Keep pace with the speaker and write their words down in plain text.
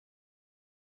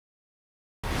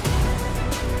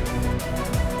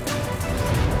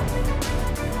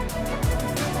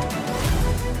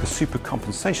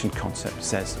supercompensation concept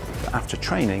says that after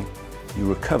training, you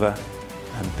recover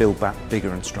and build back bigger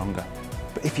and stronger.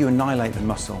 But if you annihilate the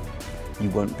muscle, you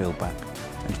won't build back.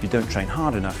 And if you don't train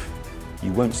hard enough,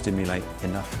 you won't stimulate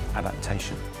enough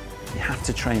adaptation. You have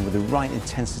to train with the right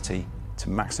intensity to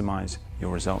maximise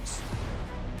your results.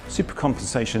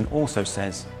 Supercompensation also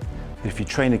says that if you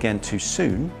train again too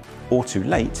soon or too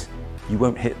late, you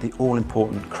won't hit the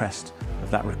all-important crest of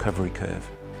that recovery curve.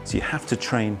 So you have to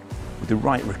train with the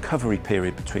right recovery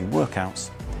period between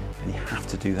workouts, and you have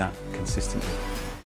to do that consistently.